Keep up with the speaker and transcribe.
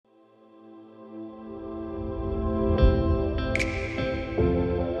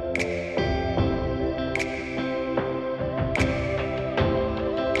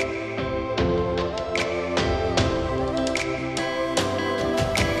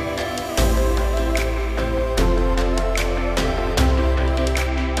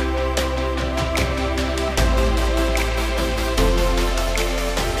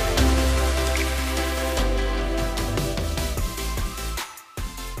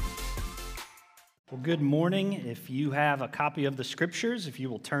Well, good morning. If you have a copy of the scriptures, if you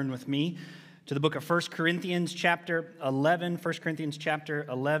will turn with me to the book of 1 Corinthians chapter 11. 1 Corinthians chapter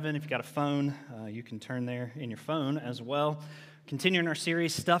 11. If you got a phone, you can turn there in your phone as well. Continuing our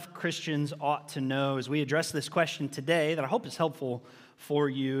series, Stuff Christians Ought to Know, as we address this question today that I hope is helpful for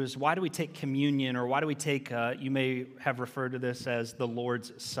you, is why do we take communion, or why do we take, you may have referred to this as the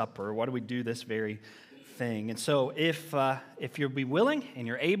Lord's Supper. Why do we do this very thing? And so if you'll be willing and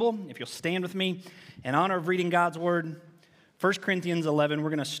you're able, if you'll stand with me in honor of reading God's word, 1 Corinthians 11, we're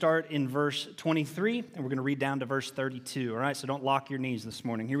going to start in verse 23, and we're going to read down to verse 32, all right? So don't lock your knees this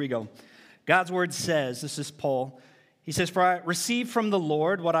morning. Here we go. God's word says, this is Paul, he says, "For I received from the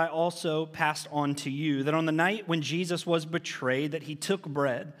Lord what I also passed on to you, that on the night when Jesus was betrayed, that he took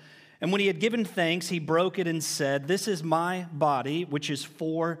bread, and when he had given thanks, he broke it and said, 'This is my body, which is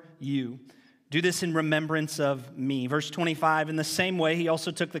for you. Do this in remembrance of me.'" Verse 25, "In the same way, he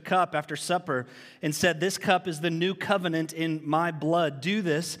also took the cup after supper and said, 'This cup is the new covenant in my blood. Do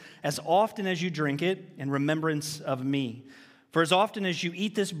this as often as you drink it in remembrance of me. For as often as you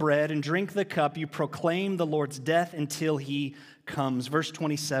eat this bread and drink the cup, you proclaim the Lord's death until he comes.'" Verse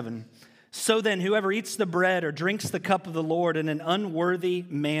 27, "So then, whoever eats the bread or drinks the cup of the Lord in an unworthy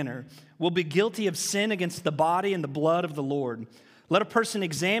manner will be guilty of sin against the body and the blood of the Lord. Let a person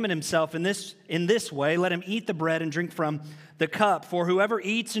examine himself in this way. Let him eat the bread and drink from the cup. For whoever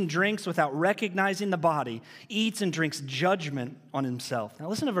eats and drinks without recognizing the body eats and drinks judgment on himself." Now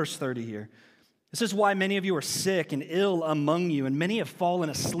listen to verse 30 here. "This is why many of you are sick and ill among you, and many have fallen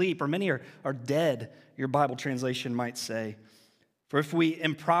asleep, or many are dead," your Bible translation might say. "For if we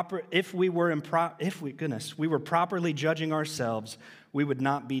were properly judging ourselves, we would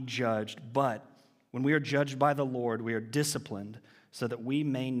not be judged. But when we are judged by the Lord, we are disciplined, so that we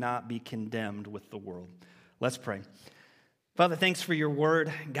may not be condemned with the world." Let's pray. Father, thanks for your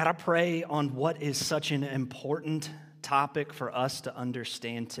word. God, I pray on what is such an important topic for us to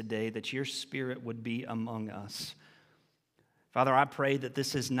understand today, that your Spirit would be among us. Father, I pray that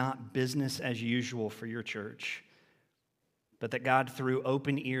this is not business as usual for your church, but that God, through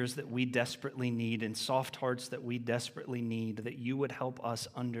open ears that we desperately need and soft hearts that we desperately need, that you would help us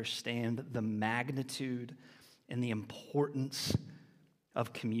understand the magnitude and the importance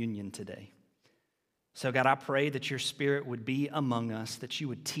of communion today. So God, I pray that your Spirit would be among us, that you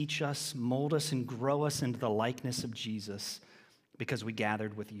would teach us, mold us, and grow us into the likeness of Jesus, because we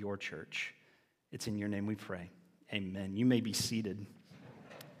gathered with your church. It's in your name we pray. Amen. You may be seated.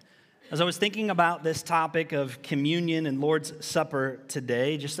 As I was thinking about this topic of communion and Lord's Supper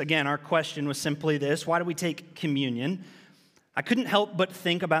today, just again, our question was simply this: why do we take communion? I couldn't help but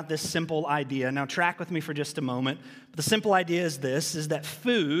think about this simple idea. Now track with me for just a moment. But the simple idea is this, is that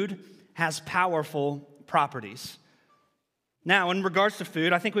food has powerful properties. Now, in regards to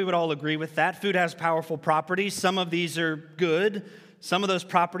food, I think we would all agree with that. Food has powerful properties. Some of these are good. Some of those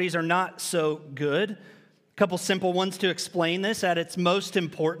properties are not so good. A couple simple ones to explain this. At its most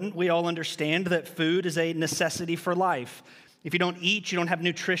important, we all understand that food is a necessity for life. If you don't eat, you don't have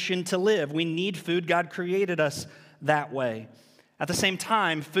nutrition to live. We need food. God created us that way. At the same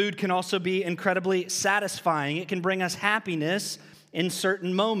time, food can also be incredibly satisfying. It can bring us happiness in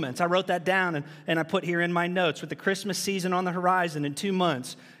certain moments. I wrote that down and I put here in my notes, with the Christmas season on the horizon in 2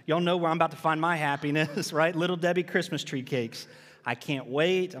 months, y'all know where I'm about to find my happiness, right? Little Debbie Christmas tree cakes. I can't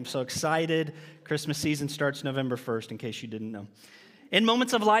wait. I'm so excited. Christmas season starts November 1st, in case you didn't know. In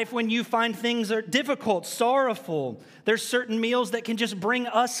moments of life when you find things are difficult, sorrowful, there's certain meals that can just bring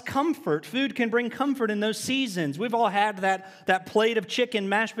us comfort. Food can bring comfort in those seasons. We've all had that plate of chicken,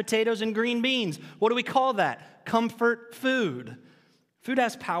 mashed potatoes, and green beans. What do we call that? Comfort food. Food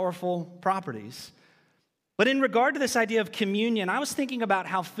has powerful properties. But in regard to this idea of communion, I was thinking about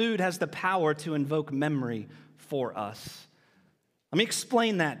how food has the power to invoke memory for us. Let me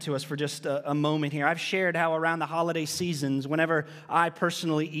explain that to us for just a moment here. I've shared how around the holiday seasons, whenever I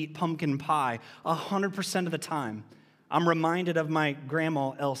personally eat pumpkin pie, 100% of the time, I'm reminded of my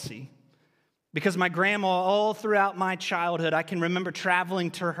grandma, Elsie. Because my grandma, all throughout my childhood, I can remember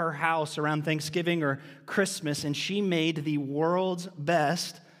traveling to her house around Thanksgiving or Christmas, and she made the world's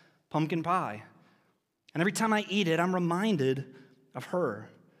best pumpkin pie. And every time I eat it, I'm reminded of her.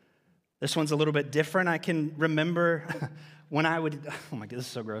 This one's a little bit different. I can remember when I would, oh my God, this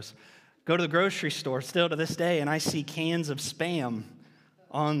is so gross, go to the grocery store still to this day, and I see cans of Spam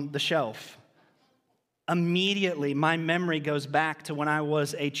on the shelf. Immediately, my memory goes back to when I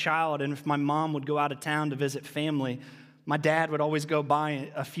was a child, and if my mom would go out of town to visit family, my dad would always go buy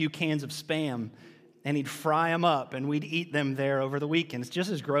a few cans of Spam, and he'd fry them up, and we'd eat them there over the weekend. It's just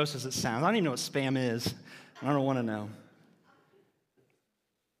as gross as it sounds. I don't even know what Spam is. I don't want to know.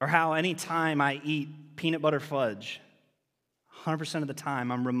 Or how any time I eat peanut butter fudge, 100% of the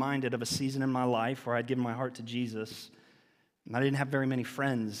time I'm reminded of a season in my life where I'd given my heart to Jesus, and I didn't have very many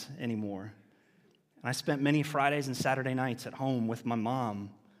friends anymore. And I spent many Fridays and Saturday nights at home with my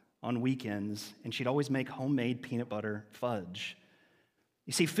mom on weekends, and she'd always make homemade peanut butter fudge.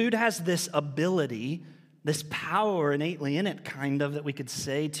 You see, food has this ability, this power innately in it, kind of, that we could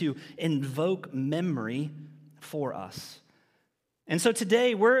say, to invoke memory for us. And so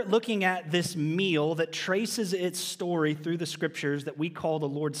today we're looking at this meal that traces its story through the scriptures that we call the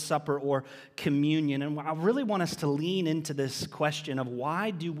Lord's Supper or communion. And I really want us to lean into this question of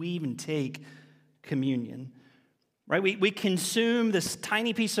why do we even take communion? Right? We consume this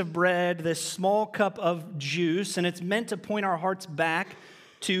tiny piece of bread, this small cup of juice, and it's meant to point our hearts back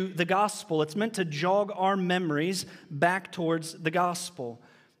to the gospel. It's meant to jog our memories back towards the gospel.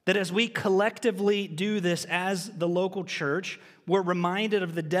 That as we collectively do this as the local church, we're reminded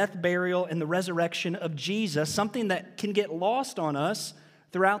of the death, burial, and the resurrection of Jesus, something that can get lost on us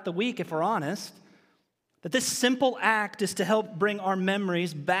throughout the week if we're honest. That this simple act is to help bring our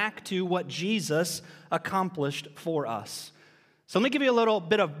memories back to what Jesus accomplished for us. So let me give you a little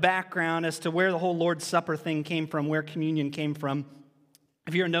bit of background as to where the whole Lord's Supper thing came from, where communion came from.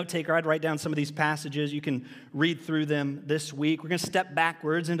 If you're a note taker, I'd write down some of these passages. You can read through them this week. We're going to step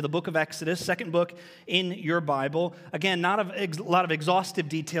backwards into the book of Exodus, second book in your Bible. Again, not a lot of exhaustive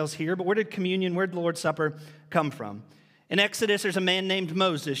details here, but where did the Lord's Supper come from? In Exodus, there's a man named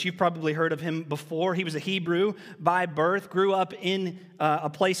Moses. You've probably heard of him before. He was a Hebrew by birth, grew up in a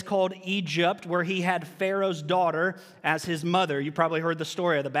place called Egypt, where he had Pharaoh's daughter as his mother. You probably heard the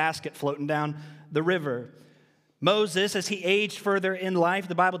story of the basket floating down the river. Moses, as he aged further in life,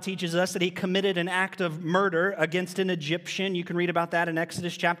 the Bible teaches us that he committed an act of murder against an Egyptian. You can read about that in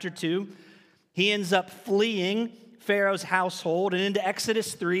Exodus chapter 2. He ends up fleeing Pharaoh's household, and into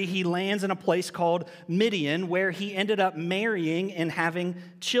Exodus 3, he lands in a place called Midian, where he ended up marrying and having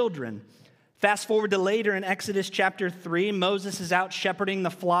children. Fast forward to later in Exodus chapter 3, Moses is out shepherding the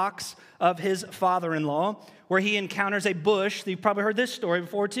flocks of his father-in-law, where he encounters a bush. You've probably heard this story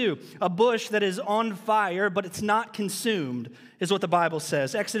before too. A bush that is on fire, but it's not consumed, is what the Bible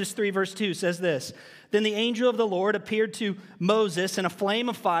says. Exodus 3 verse 2 says this: Then the angel of the Lord appeared to Moses in a flame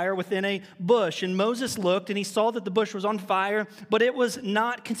of fire within a bush. And Moses looked, and he saw that the bush was on fire, but it was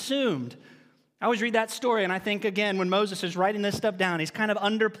not consumed. I always read that story, and I think, again, when Moses is writing this stuff down, he's kind of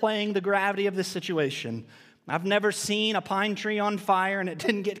underplaying the gravity of this situation. I've never seen a pine tree on fire and it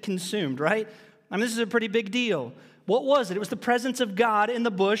didn't get consumed, right? I mean, this is a pretty big deal. What was it? It was the presence of God in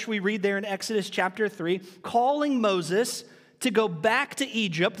the bush, we read there in Exodus chapter 3, calling Moses to go back to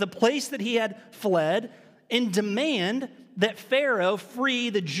Egypt, the place that he had fled, and demand that Pharaoh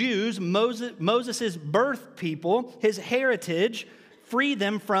free the Jews, Moses' birth people, his heritage, free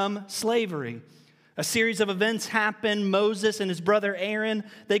them from slavery. A series of events happen. Moses and his brother Aaron,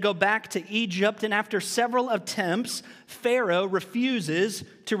 they go back to Egypt, and after several attempts, Pharaoh refuses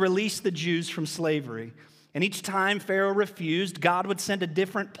to release the Jews from slavery. And each time Pharaoh refused, God would send a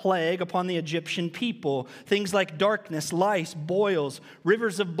different plague upon the Egyptian people. Things like darkness, lice, boils,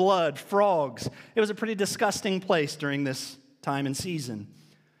 rivers of blood, frogs. It was a pretty disgusting place during this time and season.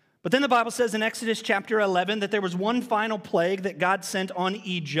 But then the Bible says in Exodus chapter 11 that there was one final plague that God sent on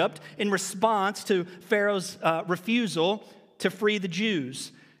Egypt in response to Pharaoh's refusal to free the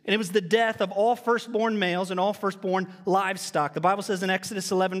Jews. And it was the death of all firstborn males and all firstborn livestock. The Bible says in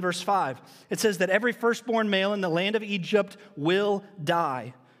Exodus 11 verse 5, it says that every firstborn male in the land of Egypt will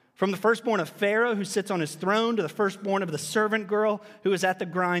die. From the firstborn of Pharaoh who sits on his throne to the firstborn of the servant girl who is at the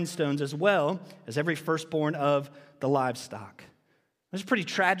grindstones, as well as every firstborn of the livestock. This is pretty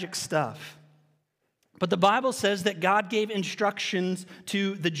tragic stuff. But the Bible says that God gave instructions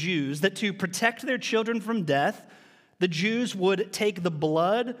to the Jews that to protect their children from death, the Jews would take the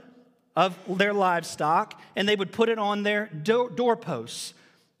blood of their livestock and they would put it on their doorposts.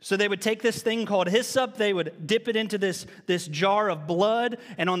 So they would take this thing called hyssop, they would dip it into this jar of blood,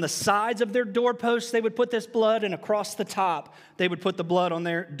 and on the sides of their doorposts, they would put this blood, and across the top, they would put the blood on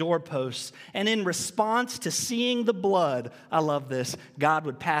their doorposts. And in response to seeing the blood, I love this, God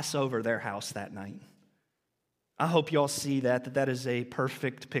would pass over their house that night. I hope y'all see that is a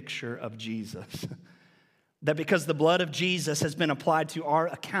perfect picture of Jesus. That because the blood of Jesus has been applied to our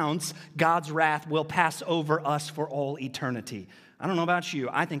accounts, God's wrath will pass over us for all eternity. I don't know about you.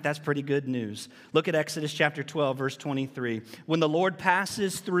 I think that's pretty good news. Look at Exodus chapter 12, verse 23. When the Lord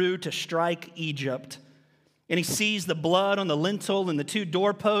passes through to strike Egypt, and he sees the blood on the lintel and the two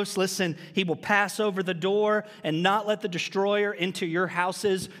doorposts, listen, he will pass over the door and not let the destroyer into your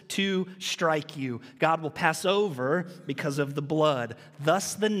houses to strike you. God will pass over because of the blood.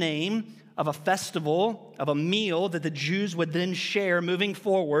 Thus the name of a festival, of a meal that the Jews would then share moving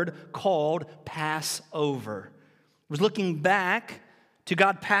forward, called Passover. It was looking back to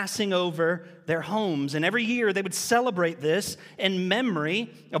God passing over their homes. And every year they would celebrate this in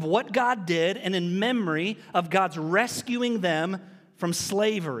memory of what God did and in memory of God's rescuing them from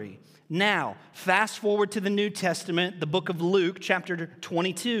slavery. Now, fast forward to the New Testament, the book of Luke, chapter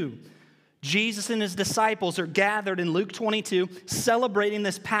 22. Jesus and his disciples are gathered in Luke 22, celebrating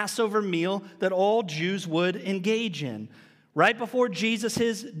this Passover meal that all Jews would engage in. Right before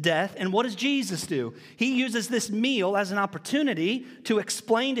Jesus' death, and what does Jesus do? He uses this meal as an opportunity to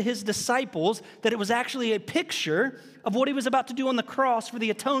explain to his disciples that it was actually a picture of what he was about to do on the cross for the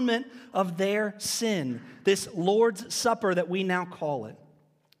atonement of their sin. This Lord's Supper that we now call it,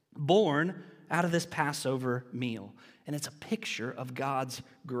 born out of this Passover meal. And it's a picture of God's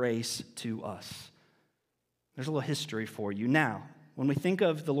grace to us. There's a little history for you. Now, when we think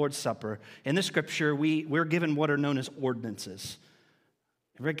of the Lord's Supper, in the Scripture, we're given what are known as ordinances.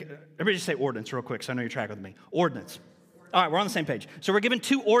 Everybody just say ordinance real quick so I know you're tracking with me. Ordinance. All right, we're on the same page. So we're given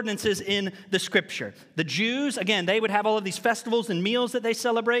two ordinances in the Scripture. The Jews, again, they would have all of these festivals and meals that they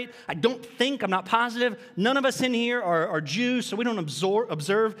celebrate. I'm not positive, none of us in here are Jews, so we don't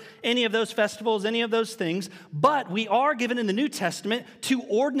observe any of those festivals, any of those things. But we are given in the New Testament two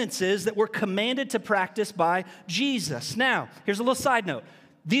ordinances that we're commanded to practice by Jesus. Now, here's a little side note.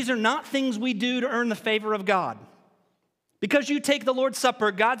 These are not things we do to earn the favor of God. Because you take the Lord's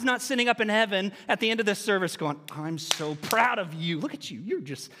Supper, God's not sitting up in heaven at the end of this service going, I'm so proud of you. Look at you.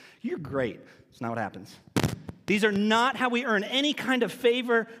 You're great. It's not what happens. These are not how we earn any kind of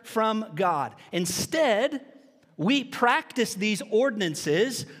favor from God. Instead, we practice these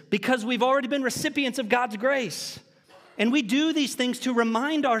ordinances because we've already been recipients of God's grace. And we do these things to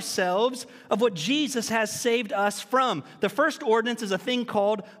remind ourselves of what Jesus has saved us from. The first ordinance is a thing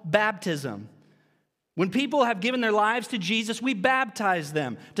called baptism. When people have given their lives to Jesus, we baptize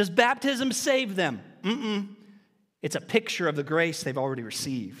them. Does baptism save them? It's a picture of the grace they've already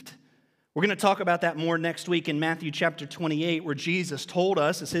received. We're going to talk about that more next week in Matthew chapter 28, where Jesus told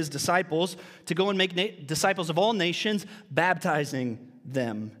us as his disciples to go and make disciples of all nations, baptizing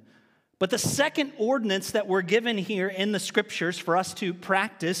them. But the second ordinance that we're given here in the Scriptures for us to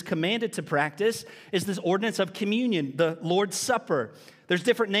practice, commanded to practice, is this ordinance of communion, the Lord's Supper. There's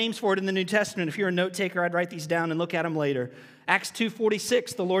different names for it in the New Testament. If you're a note taker, I'd write these down and look at them later. Acts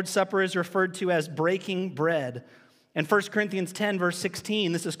 2:46, the Lord's Supper is referred to as breaking bread. And 1 Corinthians 10, verse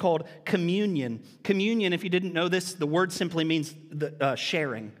 16, this is called communion. Communion, if you didn't know this, the word simply means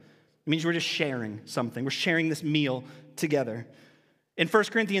sharing. It means we're just sharing something. We're sharing this meal together. In 1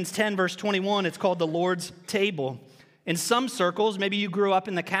 Corinthians 10, verse 21, it's called the Lord's table. In some circles, maybe you grew up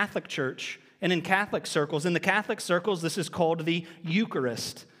in the Catholic Church, and in the Catholic circles, this is called the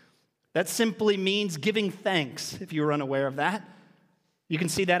Eucharist. That simply means giving thanks, if you were unaware of that. You can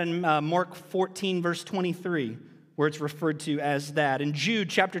see that in Mark 14, verse 23, where it's referred to as that. In Jude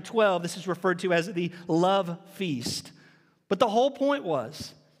chapter 12, this is referred to as the love feast. But the whole point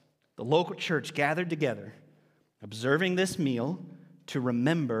was the local church gathered together, observing this meal to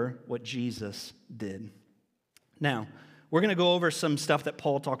remember what Jesus did. Now, we're going to go over some stuff that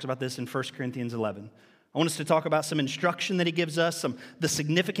Paul talks about this in 1 Corinthians 11. I want us to talk about some instruction that he gives us, the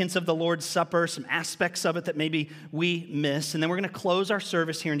significance of the Lord's Supper, some aspects of it that maybe we miss. And then we're going to close our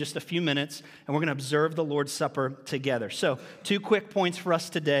service here in just a few minutes, and we're going to observe the Lord's Supper together. So, 2 quick points for us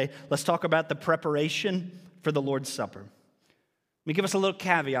today. Let's talk about the preparation for the Lord's Supper. Let me give us a little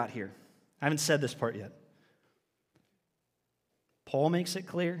caveat here. I haven't said this part yet. Paul makes it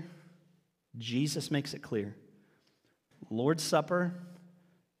clear. Jesus makes it clear. Lord's Supper,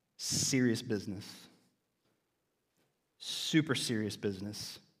 serious business. Super serious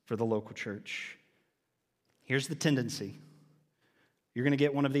business for the local church. Here's the tendency. You're going to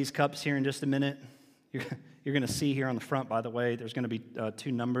get one of these cups here in just a minute. You're going to see here on the front, by the way, there's going to be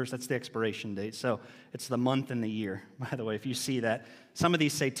 2 numbers. That's the expiration date. So it's the month and the year, by the way. If you see that, some of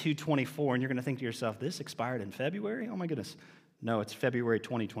these say 2/24, and you're going to think to yourself, this expired in February? Oh, my goodness. No, it's February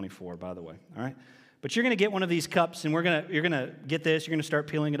 2024, by the way. All right? But you're going to get one of these cups, and you're going to get this. You're going to start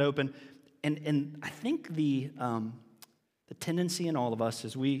peeling it open. And I think the tendency in all of us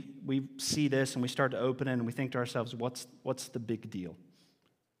is we see this, and we start to open it, and we think to ourselves, what's the big deal?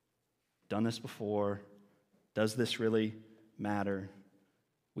 Done this before. Does this really matter?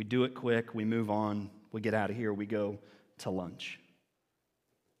 We do it quick. We move on. We get out of here. We go to lunch.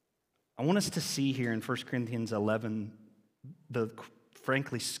 I want us to see here in 1 Corinthians 11 the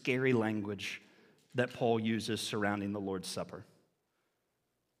frankly scary language that Paul uses surrounding the Lord's Supper.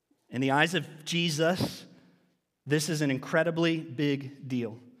 In the eyes of Jesus, this is an incredibly big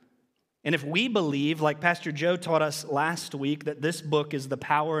deal. And if we believe, like Pastor Joe taught us last week, that this book is the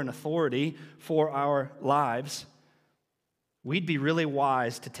power and authority for our lives, we'd be really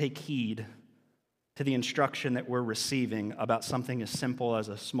wise to take heed to the instruction that we're receiving about something as simple as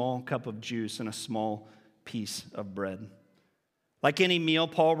a small cup of juice and a small piece of bread. Like any meal,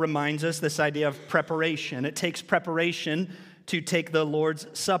 Paul reminds us this idea of preparation. It takes preparation to take the Lord's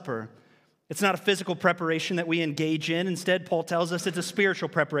Supper. It's not a physical preparation that we engage in. Instead, Paul tells us it's a spiritual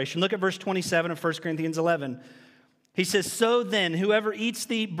preparation. Look at verse 27 of 1 Corinthians 11. He says, "So then, whoever eats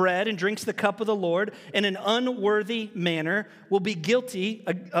the bread and drinks the cup of the Lord in an unworthy manner will be guilty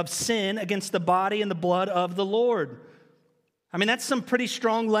of sin against the body and the blood of the Lord." I mean, that's some pretty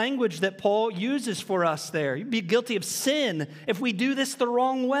strong language that Paul uses for us there. You'd be guilty of sin if we do this the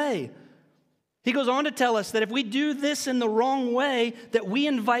wrong way. He goes on to tell us that if we do this in the wrong way, that we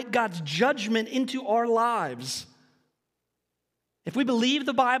invite God's judgment into our lives. If we believe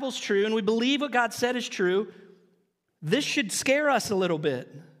the Bible's true and we believe what God said is true, this should scare us a little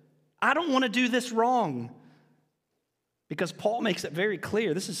bit. I don't want to do this wrong. Because Paul makes it very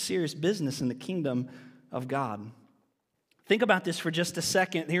clear this is serious business in the kingdom of God. Think about this for just a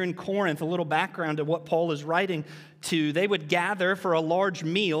second. Here in Corinth, a little background of what Paul is writing to. They would gather for a large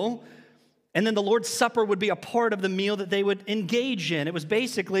meal, and then the Lord's Supper would be a part of the meal that they would engage in. It was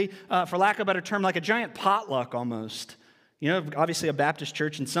basically, for lack of a better term, like a giant potluck almost. You know, obviously a Baptist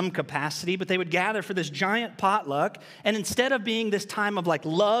church in some capacity, but they would gather for this giant potluck, and instead of being this time of like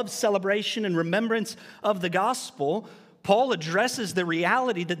love, celebration, and remembrance of the gospel, Paul addresses the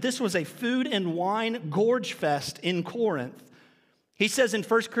reality that this was a food and wine gorge fest in Corinth. He says in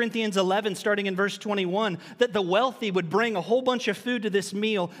 1 Corinthians 11, starting in verse 21, that the wealthy would bring a whole bunch of food to this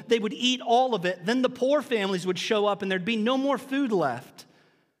meal. They would eat all of it. Then the poor families would show up and there'd be no more food left.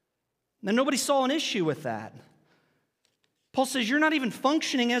 Now, nobody saw an issue with that. Paul says, you're not even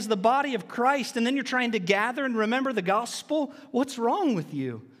functioning as the body of Christ, and then you're trying to gather and remember the gospel? What's wrong with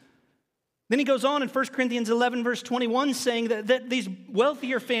you? Then he goes on in 1 Corinthians 11, verse 21, saying that these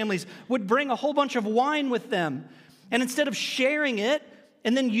wealthier families would bring a whole bunch of wine with them. And instead of sharing it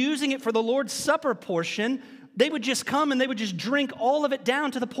and then using it for the Lord's Supper portion, they would just come and they would just drink all of it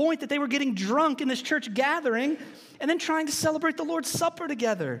down to the point that they were getting drunk in this church gathering and then trying to celebrate the Lord's Supper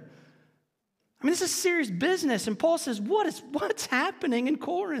together. I mean, this is serious business. And Paul says, what's happening in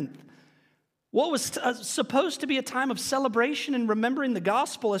Corinth? What was supposed to be a time of celebration and remembering the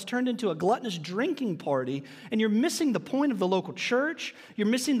gospel has turned into a gluttonous drinking party, and you're missing the point of the local church. You're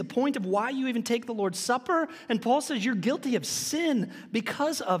missing the point of why you even take the Lord's Supper. And Paul says you're guilty of sin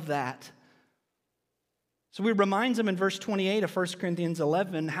because of that. So he reminds them in verse 28 of 1 Corinthians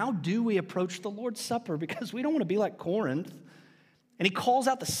 11, how do we approach the Lord's Supper? Because we don't want to be like Corinth. And he calls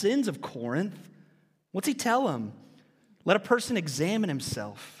out the sins of Corinth. What's he tell them? Let a person examine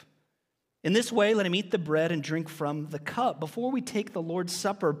himself. In this way, let him eat the bread and drink from the cup. Before we take the Lord's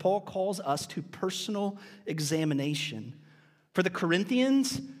Supper, Paul calls us to personal examination. For the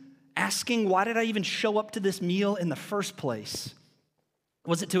Corinthians, asking, why did I even show up to this meal in the first place?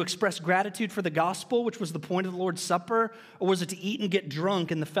 Was it to express gratitude for the gospel, which was the point of the Lord's Supper? Or was it to eat and get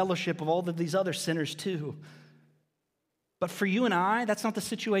drunk in the fellowship of all of these other sinners too? But for you and I, that's not the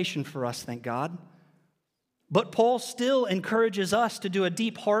situation for us, thank God. But Paul still encourages us to do a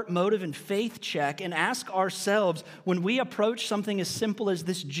deep heart, motive, and faith check and ask ourselves, when we approach something as simple as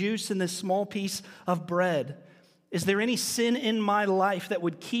this juice and this small piece of bread, is there any sin in my life that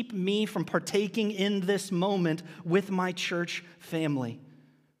would keep me from partaking in this moment with my church family?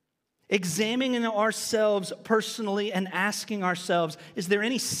 Examining ourselves personally and asking ourselves, is there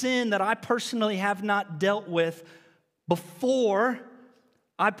any sin that I personally have not dealt with before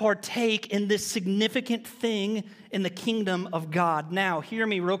I partake in this significant thing in the kingdom of God? Now, hear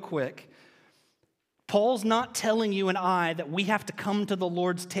me real quick. Paul's not telling you and I that we have to come to the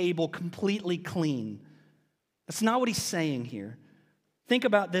Lord's table completely clean. That's not what he's saying here. Think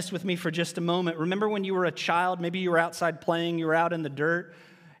about this with me for just a moment. Remember when you were a child, maybe you were outside playing, you were out in the dirt,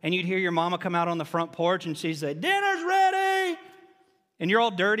 and you'd hear your mama come out on the front porch and she'd say, "Dinner's ready!" And you're all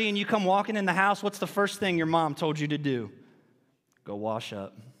dirty and you come walking in the house. What's the first thing your mom told you to do? Go wash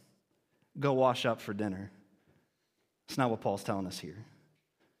up. Go wash up for dinner. That's not what Paul's telling us here.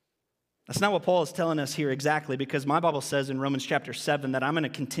 That's not what Paul is telling us here exactly, because my Bible says in Romans chapter 7 that I'm in a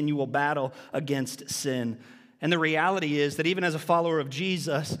continual battle against sin. And the reality is that even as a follower of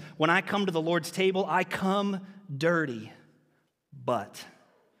Jesus, when I come to the Lord's table, I come dirty. But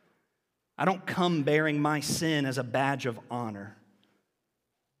I don't come bearing my sin as a badge of honor.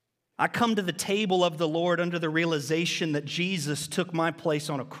 I come to the table of the Lord under the realization that Jesus took my place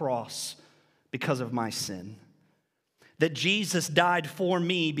on a cross because of my sin. That Jesus died for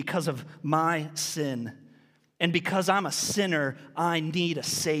me because of my sin. And because I'm a sinner, I need a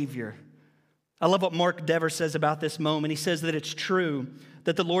Savior. I love what Mark Dever says about this moment. He says that it's true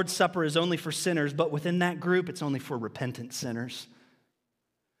that the Lord's Supper is only for sinners, but within that group, it's only for repentant sinners.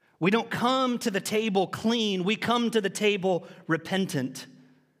 We don't come to the table clean. We come to the table repentant.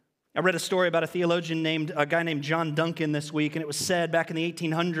 I read a story about a guy named John Duncan this week, and it was said back in the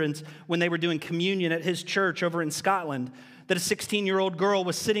 1800s when they were doing communion at his church over in Scotland that a 16-year-old girl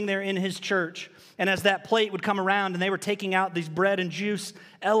was sitting there in his church, and as that plate would come around and they were taking out these bread and juice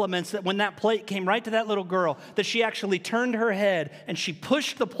elements, that when that plate came right to that little girl, that she actually turned her head and she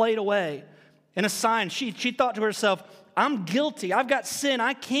pushed the plate away in a sign. She thought to herself, I'm guilty. I've got sin.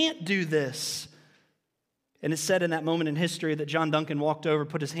 I can't do this. And it's said in that moment in history that John Duncan walked over,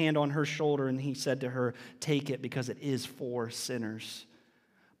 put his hand on her shoulder, and he said to her, take it because it is for sinners.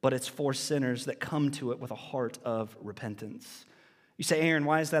 But it's for sinners that come to it with a heart of repentance. You say, Aaron,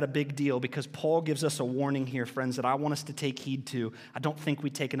 why is that a big deal? Because Paul gives us a warning here, friends, that I want us to take heed to. I don't think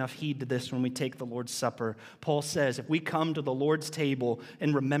we take enough heed to this when we take the Lord's Supper. Paul says if we come to the Lord's table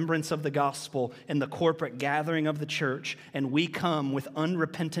in remembrance of the gospel in the corporate gathering of the church, and we come with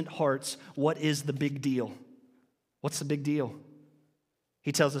unrepentant hearts, what is the big deal? What's the big deal?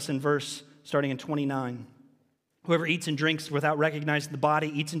 He tells us in verse starting in 29. Whoever eats and drinks without recognizing the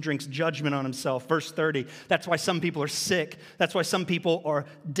body eats and drinks judgment on himself. Verse 30, that's why some people are sick. That's why some people are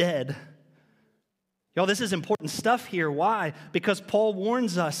dead. Y'all, this is important stuff here. Why? Because Paul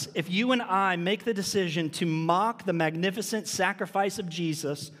warns us, if you and I make the decision to mock the magnificent sacrifice of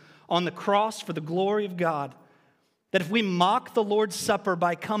Jesus on the cross for the glory of God, that if we mock the Lord's Supper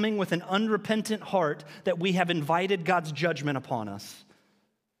by coming with an unrepentant heart, that we have invited God's judgment upon us.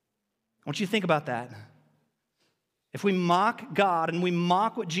 I want you to think about that. If we mock God and we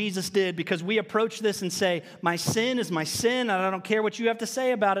mock what Jesus did because we approach this and say, my sin is my sin, and I don't care what you have to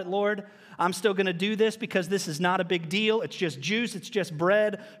say about it, Lord. I'm still going to do this because this is not a big deal. It's just juice. It's just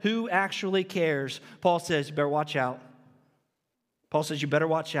bread. Who actually cares? Paul says, you better watch out. Paul says, you better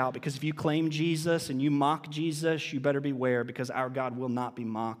watch out because if you claim Jesus and you mock Jesus, you better beware because our God will not be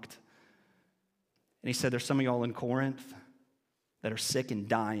mocked. And he said, there's some of y'all in Corinth that are sick and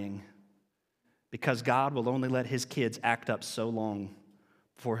dying because God will only let his kids act up so long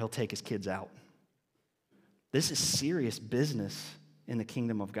before he'll take his kids out. This is serious business in the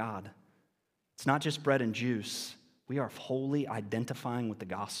kingdom of God. It's not just bread and juice. We are wholly identifying with the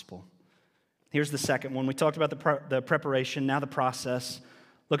gospel. Here's the second one. We talked about the preparation, now the process.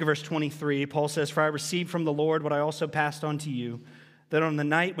 Look at verse 23. Paul says, for I received from the Lord what I also passed on to you, that on the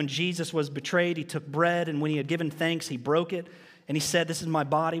night when Jesus was betrayed, he took bread, and when he had given thanks, he broke it. And he said, this is my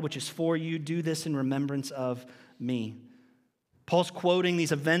body, which is for you. Do this in remembrance of me. Paul's quoting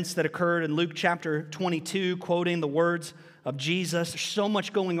these events that occurred in Luke chapter 22, quoting the words of Jesus. There's so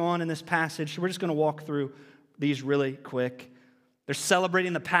much going on in this passage, so we're just going to walk through these really quick. They're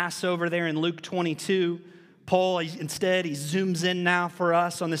celebrating the Passover there in Luke 22. Paul, instead, he zooms in now for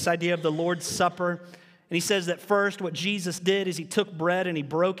us on this idea of the Lord's Supper. And he says that first, what Jesus did is he took bread and he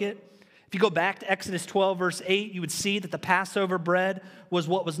broke it. If you go back to Exodus 12, verse 8, you would see that the Passover bread was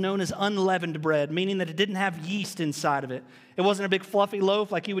what was known as unleavened bread, meaning that it didn't have yeast inside of it. It wasn't a big fluffy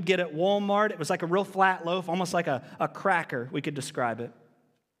loaf like you would get at Walmart. It was like a real flat loaf, almost like a cracker, we could describe it.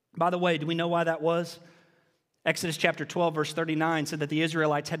 By the way, do we know why that was? Exodus chapter 12, verse 39 said that the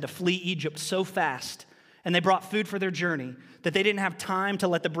Israelites had to flee Egypt so fast, and they brought food for their journey, that they didn't have time to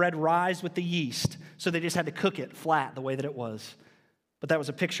let the bread rise with the yeast, so they just had to cook it flat the way that it was. But that was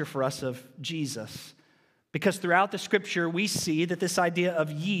a picture for us of Jesus. Because throughout the scripture, we see that this idea of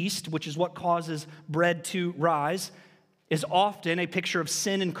yeast, which is what causes bread to rise, is often a picture of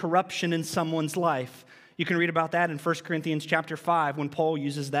sin and corruption in someone's life. You can read about that in 1 Corinthians chapter 5 when Paul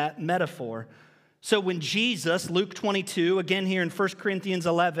uses that metaphor. So when Jesus, Luke 22, again here in 1 Corinthians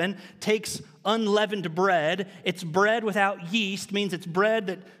 11, takes unleavened bread, it's bread without yeast, means it's bread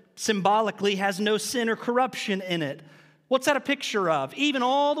that symbolically has no sin or corruption in it. What's that a picture of? Even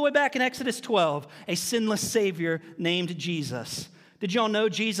all the way back in Exodus 12, a sinless Savior named Jesus. Did y'all know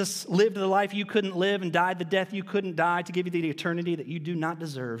Jesus lived the life you couldn't live and died the death you couldn't die to give you the eternity that you do not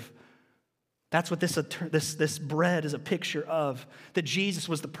deserve? That's what this bread is a picture of, that Jesus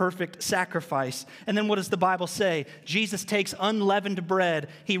was the perfect sacrifice. And then what does the Bible say? Jesus takes unleavened bread,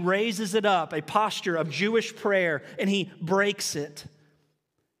 he raises it up, a posture of Jewish prayer, and he breaks it.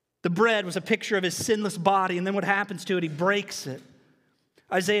 The bread was a picture of his sinless body, and then what happens to it? He breaks it.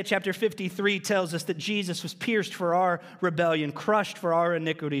 Isaiah chapter 53 tells us that Jesus was pierced for our rebellion, crushed for our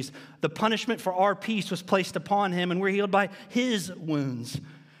iniquities. The punishment for our peace was placed upon him, and we're healed by his wounds.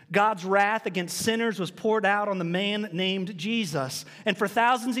 God's wrath against sinners was poured out on the man named Jesus. And for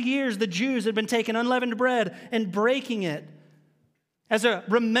thousands of years, the Jews had been taking unleavened bread and breaking it as a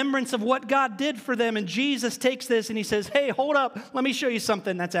remembrance of what God did for them. And Jesus takes this and he says, hey, hold up, let me show you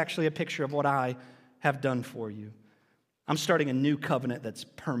something. That's actually a picture of what I have done for you. I'm starting a new covenant that's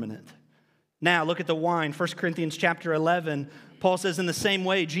permanent. Now, look at the wine. 1 Corinthians chapter 11, Paul says, in the same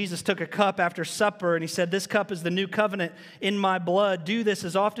way, Jesus took a cup after supper, and he said, this cup is the new covenant in my blood. Do this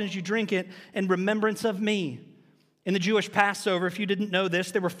as often as you drink it in remembrance of me. In the Jewish Passover, if you didn't know this,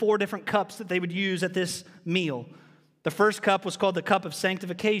 there were 4 different cups that they would use at this meal. The first cup was called the cup of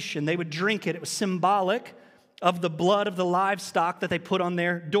sanctification. They would drink it. It was symbolic of the blood of the livestock that they put on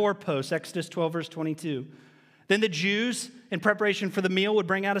their doorposts, Exodus 12, verse 22. Then the Jews, in preparation for the meal, would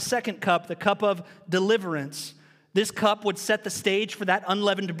bring out a second cup, the cup of deliverance. This cup would set the stage for that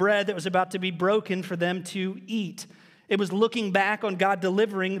unleavened bread that was about to be broken for them to eat. It was looking back on God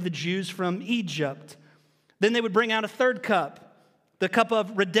delivering the Jews from Egypt. Then they would bring out a third cup, the cup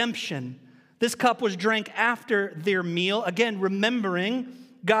of redemption. This cup was drank after their meal, again, remembering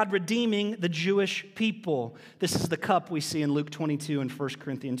God redeeming the Jewish people. This is the cup we see in Luke 22 and 1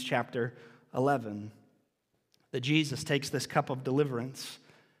 Corinthians chapter 11. That Jesus takes this cup of deliverance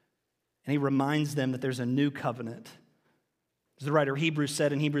and he reminds them that there's a new covenant. As the writer of Hebrews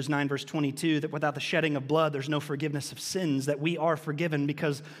said in Hebrews 9, verse 22, that without the shedding of blood, there's no forgiveness of sins, that we are forgiven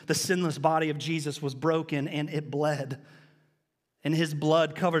because the sinless body of Jesus was broken and it bled. And his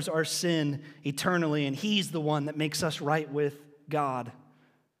blood covers our sin eternally, and he's the one that makes us right with God.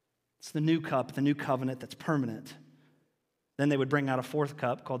 It's the new cup, the new covenant that's permanent. Then they would bring out a fourth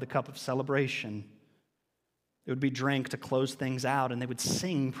cup called the cup of celebration. It would be drank to close things out, and they would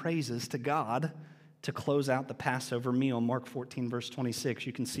sing praises to God to close out the Passover meal. Mark 14, verse 26,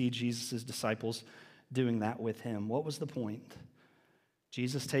 you can see Jesus' disciples doing that with him. What was the point?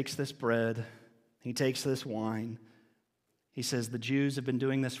 Jesus takes this bread, he takes this wine. He says the Jews have been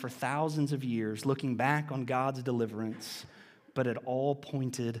doing this for thousands of years, looking back on God's deliverance, but it all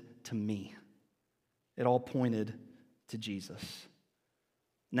pointed to me. It all pointed to Jesus.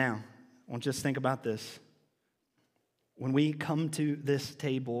 Now, I want you to just think about this. When we come to this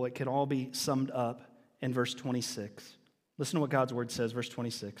table, it could all be summed up in verse 26. Listen to what God's word says, verse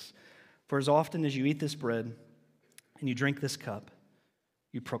 26. For as often as you eat this bread and you drink this cup,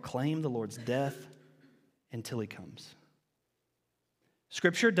 you proclaim the Lord's death until he comes.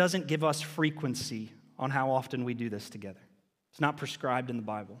 Scripture doesn't give us frequency on how often we do this together. It's not prescribed in the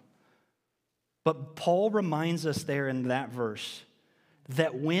Bible. But Paul reminds us there in that verse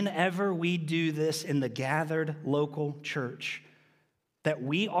that whenever we do this in the gathered local church, that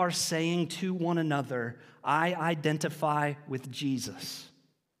we are saying to one another, I identify with Jesus.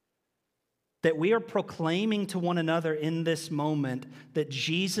 That we are proclaiming to one another in this moment that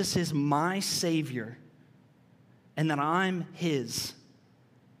Jesus is my Savior and that I'm his.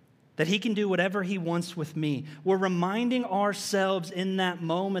 That he can do whatever he wants with me. We're reminding ourselves in that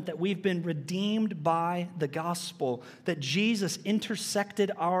moment that we've been redeemed by the gospel, that Jesus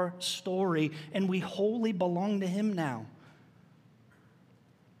intersected our story, and we wholly belong to him now.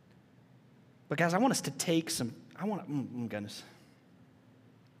 But guys, I want us to take some, goodness.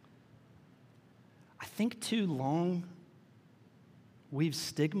 I think too long we've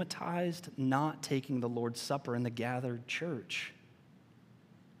stigmatized not taking the Lord's Supper in the gathered church.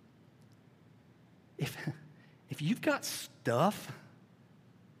 If you've got stuff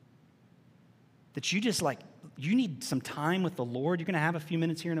that you just you need some time with the Lord, you're going to have a few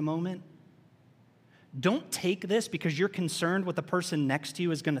minutes here in a moment. Don't take this because you're concerned what the person next to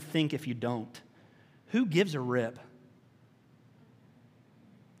you is going to think if you don't. Who gives a rip?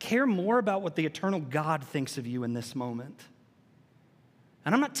 Care more about what the eternal God thinks of you in this moment.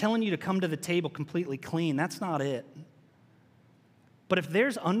 And I'm not telling you to come to the table completely clean. That's not it. But if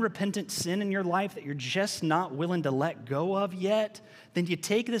there's unrepentant sin in your life that you're just not willing to let go of yet, then you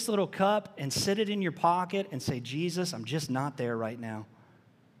take this little cup and sit it in your pocket and say, Jesus, I'm just not there right now.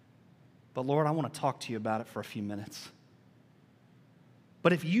 But Lord, I want to talk to you about it for a few minutes.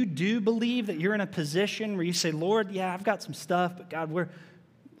 But if you do believe that you're in a position where you say, Lord, yeah, I've got some stuff, but God,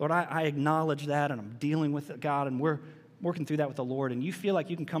 I acknowledge that and I'm dealing with it, God, and we're working through that with the Lord, and you feel like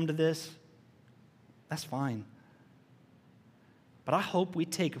you can come to this, that's fine. But I hope we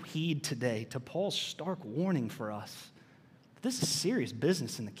take heed today to Paul's stark warning for us. This is serious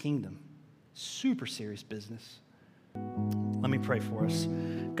business in the kingdom. Super serious business. Let me pray for us.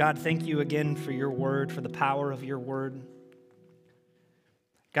 God, thank you again for your word, for the power of your word.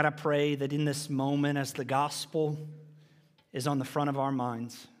 God, I pray that in this moment, as the gospel is on the front of our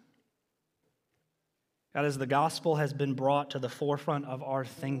minds, God, as the gospel has been brought to the forefront of our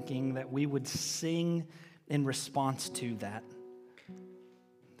thinking, that we would sing in response to that.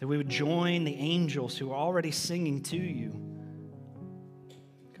 That we would join the angels who are already singing to you.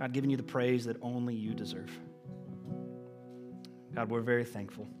 God, giving you the praise that only you deserve. God, we're very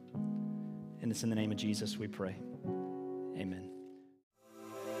thankful. And it's in the name of Jesus we pray. Amen.